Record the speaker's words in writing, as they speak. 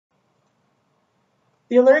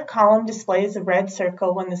The alert column displays a red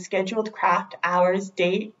circle when the scheduled craft hours,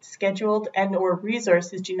 date, scheduled, and/or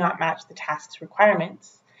resources do not match the task's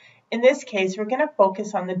requirements. In this case, we're going to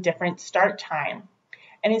focus on the different start time,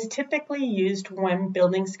 and is typically used when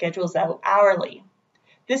building schedules out hourly.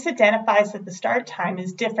 This identifies that the start time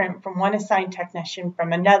is different from one assigned technician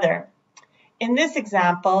from another. In this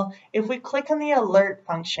example, if we click on the alert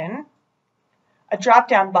function, a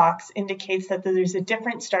drop-down box indicates that there's a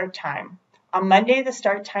different start time. On Monday, the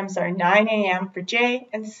start times are 9 a.m. for Jay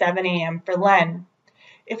and 7 a.m. for Len.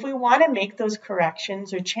 If we want to make those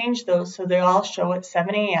corrections or change those so they all show at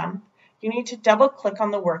 7 a.m., you need to double-click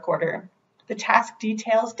on the work order. The Task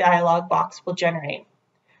Details dialog box will generate.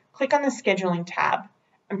 Click on the Scheduling tab,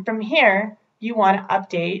 and from here, you want to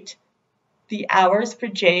update the hours for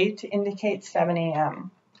Jay to indicate 7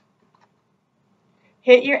 a.m.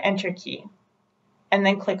 Hit your Enter key, and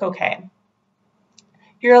then click OK.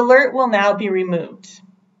 Your alert will now be removed.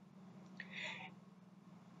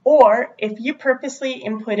 Or if you purposely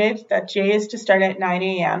inputted that Jay is to start at 9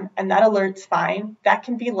 a.m. and that alert's fine, that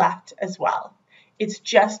can be left as well. It's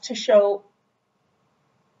just to show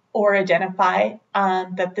or identify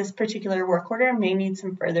that this particular work order may need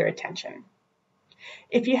some further attention.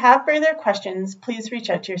 If you have further questions, please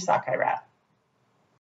reach out to your Sockeye rep.